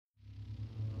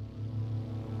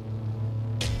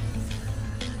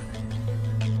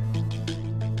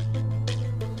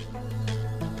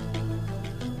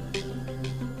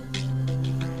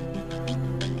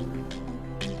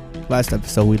Last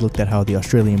episode, we looked at how the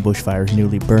Australian bushfires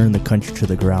nearly burned the country to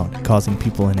the ground, causing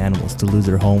people and animals to lose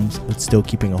their homes, but still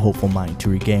keeping a hopeful mind to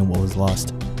regain what was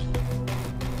lost.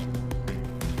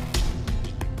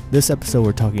 This episode,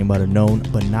 we're talking about a known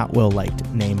but not well-liked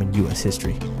name in U.S.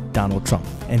 history, Donald Trump,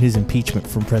 and his impeachment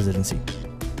from presidency.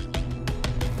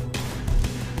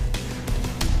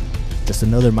 Just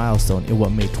another milestone in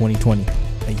what made 2020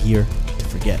 a year to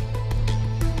forget.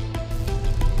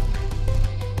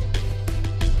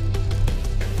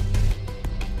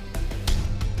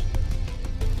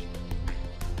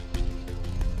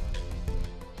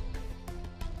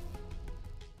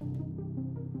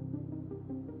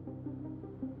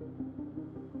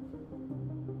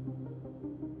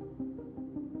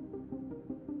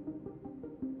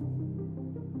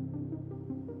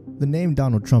 The name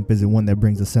Donald Trump isn't one that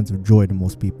brings a sense of joy to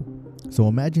most people. So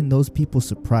imagine those people's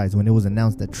surprise when it was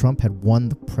announced that Trump had won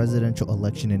the presidential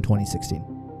election in 2016.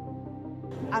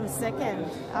 I'm sickened.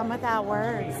 I'm without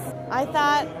words. I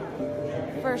thought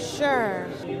for sure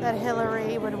that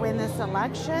Hillary would win this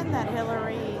election, that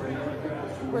Hillary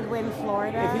would win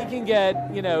Florida. If he can get,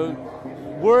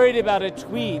 worried about a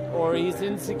tweet or he's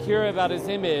insecure about his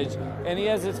image and he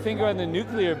has his finger on the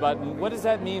nuclear button, what does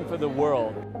that mean for the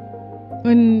world?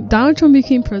 When Donald Trump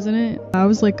became president, I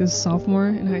was like a sophomore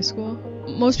in high school.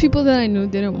 Most people that I knew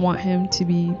didn't want him to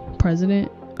be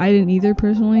president. I didn't either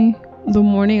personally. The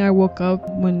morning I woke up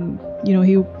when,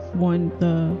 he won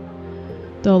the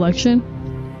election,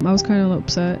 I was kind of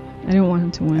upset. I didn't want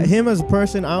him to win. Him as a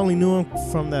person, I only knew him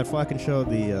from that fucking show,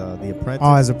 The Apprentice.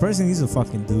 Oh, as a person, he's a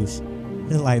fucking douche.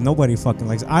 Like, nobody fucking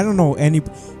likes. I don't know any.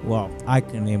 Well, I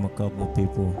can name a couple of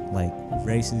people, like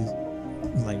races.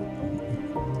 Like,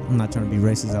 I'm not trying to be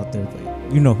racist out there,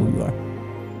 but you know who you are.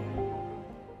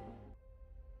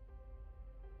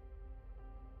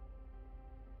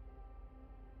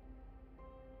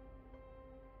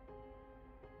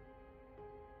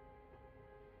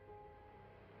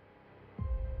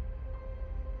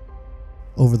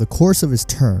 Over the course of his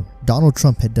term, Donald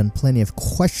Trump had done plenty of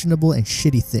questionable and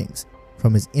shitty things,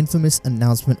 from his infamous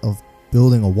announcement of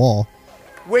building a wall.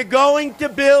 We're going to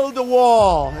build a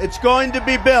wall. It's going to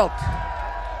be built.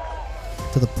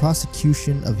 To the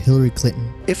prosecution of Hillary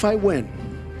Clinton. If I win,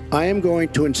 I am going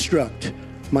to instruct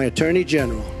my Attorney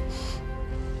General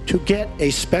to get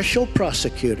a special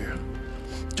prosecutor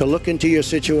to look into your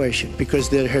situation, because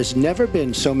there has never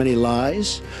been so many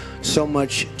lies, so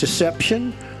much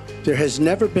deception. There has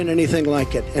never been anything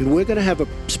like it, and we're going to have a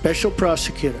special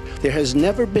prosecutor. There has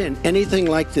never been anything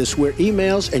like this, where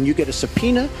emails and you get a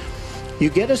subpoena,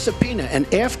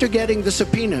 and after getting the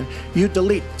subpoena, you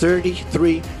delete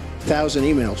 33,000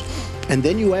 emails, and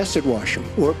then you acid wash them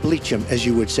or bleach them, as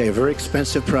you would say, a very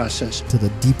expensive process. To the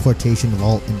deportation of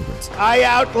all immigrants. I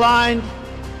outlined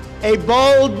a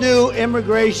bold new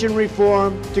immigration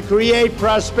reform to create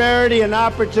prosperity and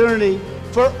opportunity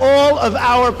for all of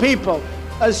our people,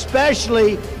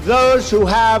 especially those who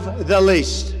have the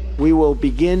least. We will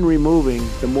begin removing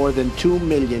the more than 2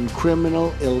 million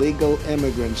criminal illegal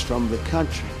immigrants from the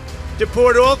country.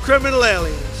 Deport all criminal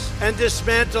aliens and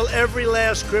dismantle every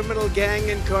last criminal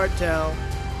gang and cartel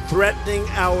threatening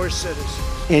our citizens.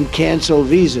 And cancel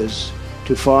visas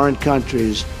to foreign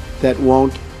countries that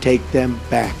won't take them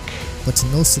back. But to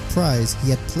no surprise, he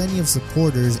had plenty of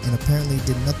supporters and apparently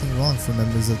did nothing wrong for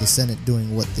members of the Senate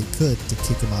doing what they could to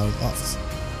kick him out of office.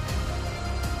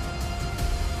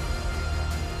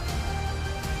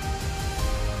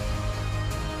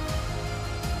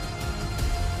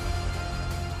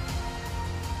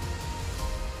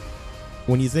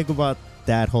 When you think about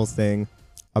that whole thing,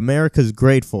 America's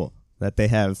grateful that they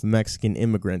have Mexican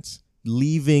immigrants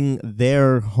leaving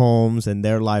their homes and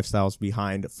their lifestyles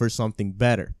behind for something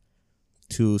better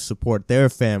to support their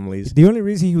families. The only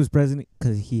reason he was president,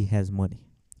 because he has money.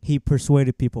 He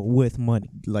persuaded people with money.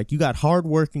 Like, you got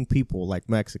hardworking people like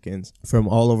Mexicans from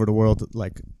all over the world,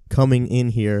 like, coming in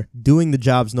here, doing the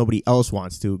jobs nobody else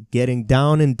wants to, getting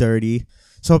down and dirty.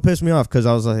 So it pissed me off, because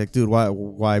I was like, dude,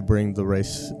 why bring the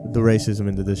racism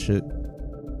into this shit?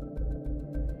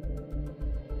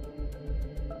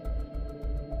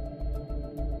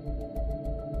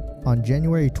 On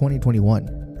January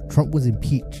 2021, Trump was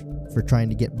impeached for trying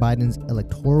to get Biden's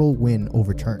electoral win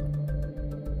overturned.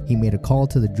 He made a call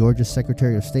to the Georgia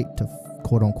Secretary of State to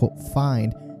quote-unquote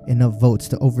find enough votes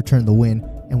to overturn the win,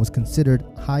 and was considered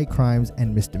high crimes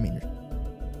and misdemeanors.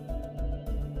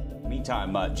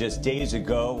 Meantime, just days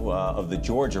ago of the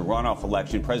Georgia runoff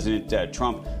election, President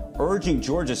Trump urging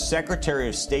Georgia's Secretary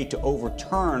of State to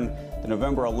overturn the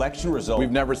November election result. We've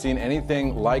never seen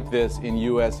anything like this in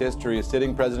U.S. history. A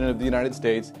sitting president of the United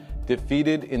States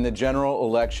defeated in the general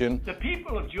election. The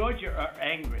people of Georgia are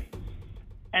angry.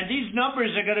 And these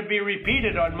numbers are going to be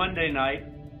repeated on Monday night,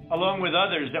 along with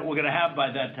others that we're going to have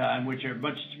by that time, which are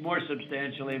much more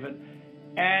substantial even.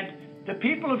 And the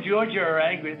people of Georgia are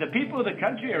angry. The people of the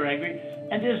country are angry.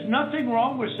 And there's nothing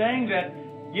wrong with saying that,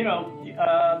 you know,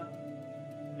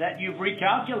 that you've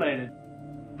recalculated.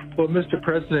 Well, Mr.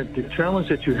 President, the challenge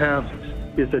that you have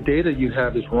is the data you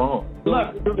have is wrong.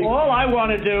 Look, all I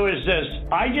want to do is this.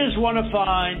 I just want to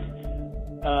find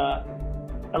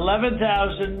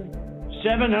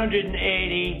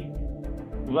 11,780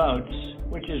 votes,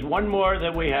 which is one more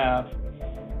than we have,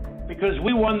 because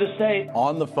we won the state.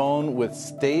 On the phone with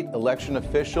state election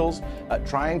officials,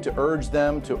 trying to urge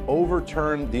them to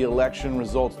overturn the election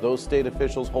results. Those state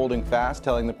officials holding fast,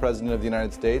 telling the President of the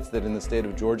United States that in the state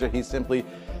of Georgia, he simply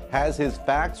has his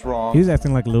facts wrong. He was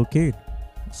acting like a little kid.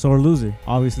 Sore loser.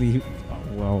 Obviously,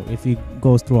 well, if he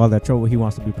goes through all that trouble, he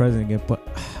wants to be president again, but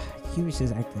he was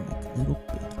just acting like a little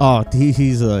bit. Oh,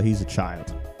 he's a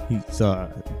child. He's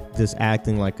just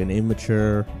acting like an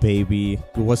immature baby.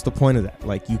 What's the point of that?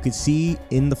 Like, you could see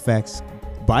in the facts,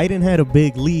 Biden had a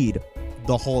big lead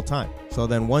the whole time. So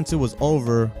then once it was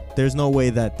over, there's no way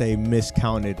that they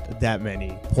miscounted that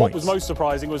many points. What was most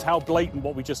surprising was how blatant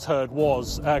what we just heard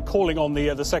was, calling on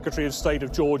the Secretary of State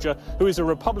of Georgia, who is a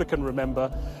Republican,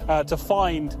 remember, to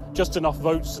find just enough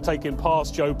votes to take him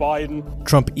past Joe Biden.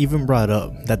 Trump even brought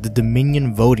up that the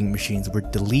Dominion voting machines were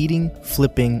deleting,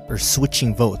 flipping, or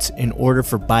switching votes in order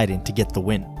for Biden to get the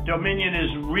win. Dominion is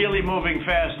really moving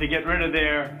fast to get rid of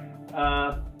their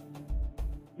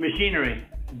machinery.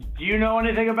 Do you know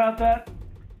anything about that?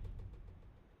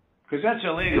 Because that's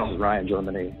illegal. Ryan,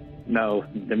 Germany. No,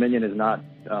 Dominion has not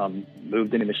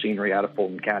moved any machinery out of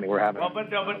Fulton County. We're having. Well, but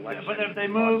have they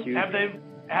moved?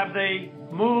 Have they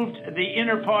moved the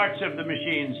inner parts of the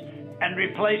machines and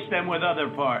replaced them with other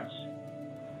parts?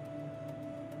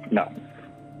 No.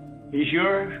 You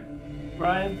sure,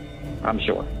 Ryan? I'm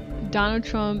sure. Donald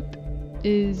Trump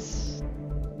is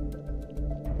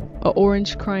an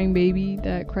orange crying baby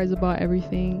that cries about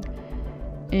everything,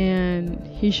 and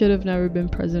he should have never been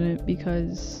president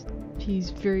because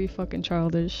he's very fucking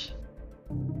childish.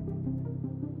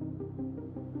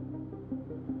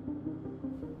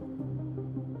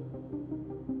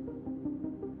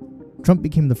 Trump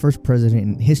became the first president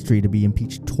in history to be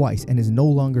impeached twice and is no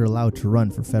longer allowed to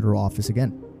run for federal office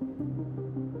again.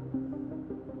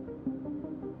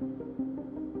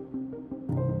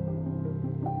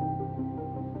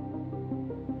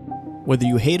 Whether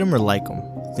you hate him or like him,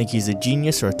 think he's a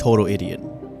genius or a total idiot,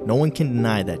 no one can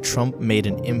deny that Trump made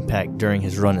an impact during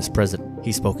his run as president.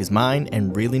 He spoke his mind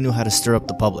and really knew how to stir up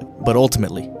the public. But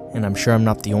ultimately, and I'm sure I'm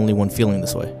not the only one feeling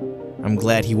this way, I'm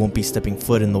glad he won't be stepping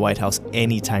foot in the White House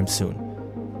anytime soon.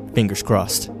 Fingers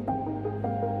crossed.